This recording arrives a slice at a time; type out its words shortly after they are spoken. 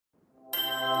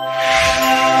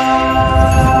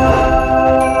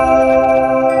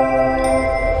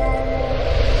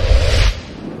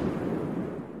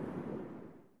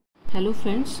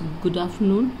Good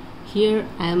afternoon. Here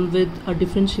I am with a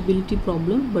differentiability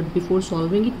problem, but before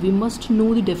solving it we must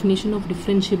know the definition of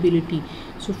differentiability.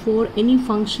 So for any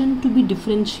function to be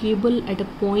differentiable at a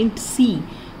point C,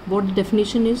 what the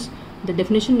definition is? The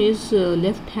definition is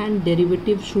left hand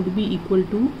derivative should be equal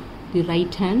to the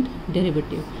right hand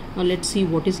derivative. Now let's see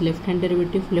what is left hand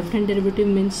derivative. Left hand derivative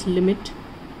means limit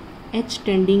h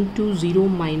tending to 0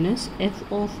 minus f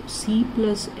of c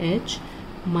plus h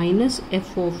minus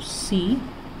f of c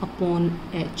upon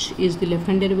h is the left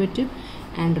hand derivative,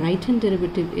 and right hand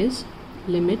derivative is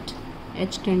limit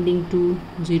h tending to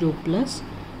 0 plus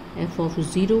f of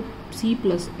 0 c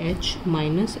plus h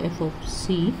minus f of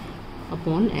c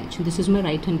upon h. This is my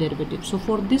right hand derivative. So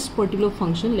for this particular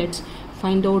function, let's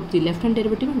find out the left hand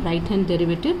derivative and right hand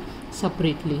derivative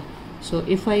separately. So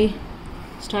if I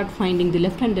start finding the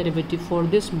left hand derivative for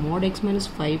this mod x minus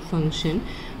 5 function,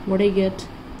 what I get?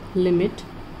 Limit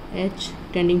h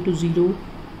tending to 0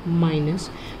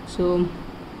 minus, so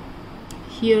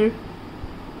here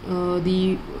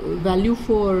the value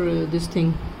for this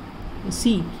thing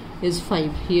c is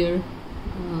 5. Here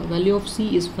value of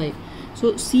c is 5.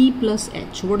 So c plus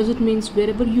h, what does it means?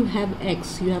 Wherever you have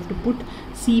x, you have to put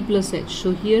c plus h.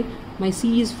 So here my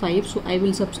c is 5, so I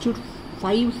will substitute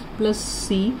 5 plus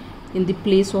c in the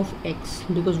place of x,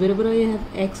 because wherever I have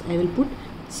x I will put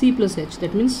c plus h,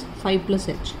 that means 5 plus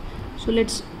h. So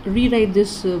let's rewrite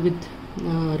this with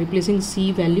replacing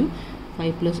c value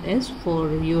 5 plus s for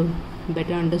your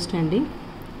better understanding.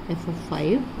 F of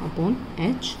 5 upon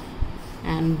h,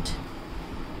 and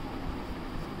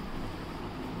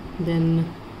then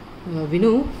we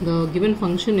know the given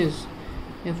function is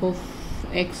f of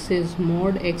x is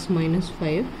mod x minus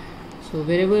 5. So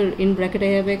wherever in bracket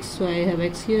I have x, so I have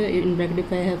x here. In bracket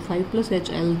if I have 5 plus h,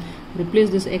 I'll replace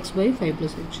this x by 5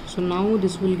 plus h. So now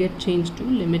this will get changed to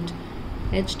limit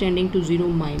h tending to 0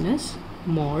 minus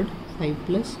mod 5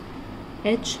 plus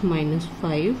h minus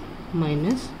 5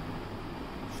 minus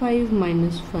 5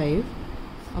 minus 5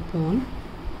 upon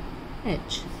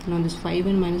h. Now this 5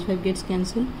 and minus 5 gets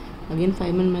cancelled. Again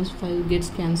 5 and minus 5 gets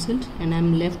cancelled, and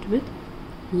I'm left with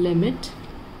limit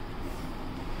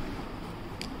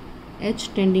h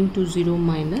tending to 0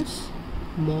 minus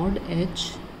mod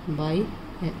h by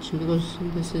h, because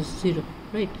this is 0,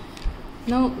 right?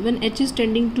 Now when h is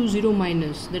tending to 0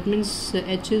 minus, that means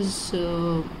h is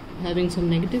having some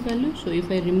negative value. So if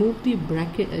I remove the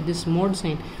bracket, this mod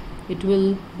sign, it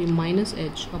will be minus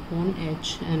h upon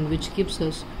h, and which gives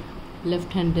us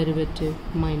left hand derivative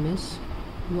minus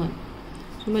 1.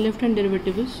 So my left hand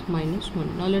derivative is minus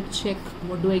 1. Now let's check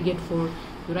what do I get for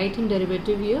the right hand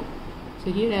derivative here.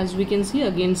 So here, as we can see,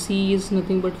 again c is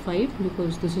nothing but 5,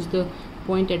 because this is the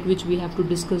point at which we have to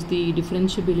discuss the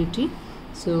differentiability.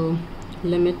 So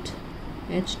limit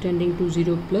h tending to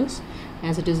 0 plus,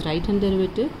 as it is right hand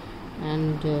derivative,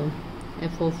 and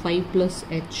f of 5 plus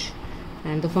h,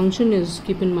 and the function is,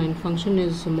 keep in mind, function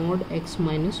is mod x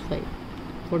minus 5.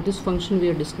 For this function we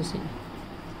are discussing,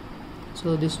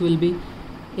 so this will be,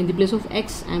 in the place of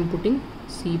x I am putting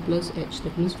c plus h,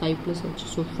 that means 5 plus h.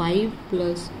 So 5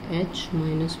 plus h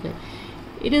minus 5.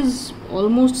 It is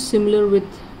almost similar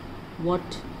with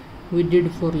what we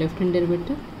did for left hand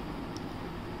derivative.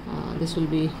 This will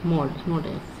be mod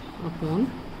f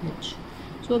upon h.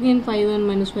 So again 5 and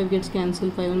minus 5 gets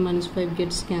cancelled, 5 and minus 5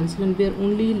 gets cancelled, and we are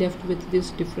only left with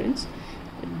this difference,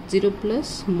 0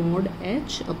 plus mod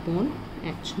h upon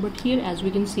h. But here, as we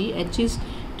can see, h is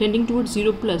tending towards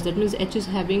 0 plus, that means h is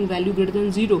having value greater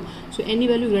than 0. So any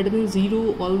value greater than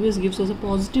 0 always gives us a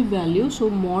positive value, so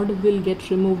mod will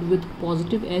get removed with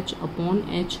positive h upon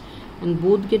h, and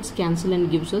both gets cancelled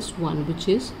and gives us 1, which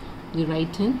is the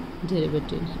right hand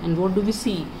derivative. And what do we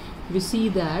see? We see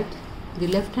that the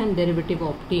left hand derivative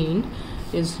obtained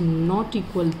is not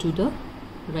equal to the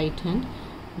right hand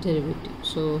derivative.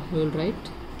 So we will write,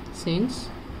 since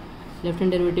left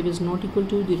hand derivative is not equal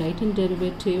to the right hand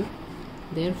derivative,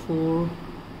 therefore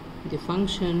the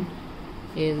function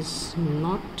is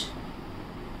not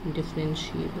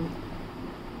differentiable.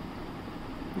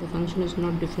 The function is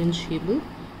not differentiable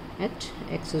at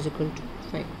x is equal to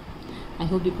 5. I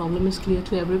hope the problem is clear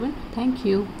to everyone. Thank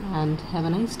you and have a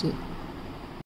nice day.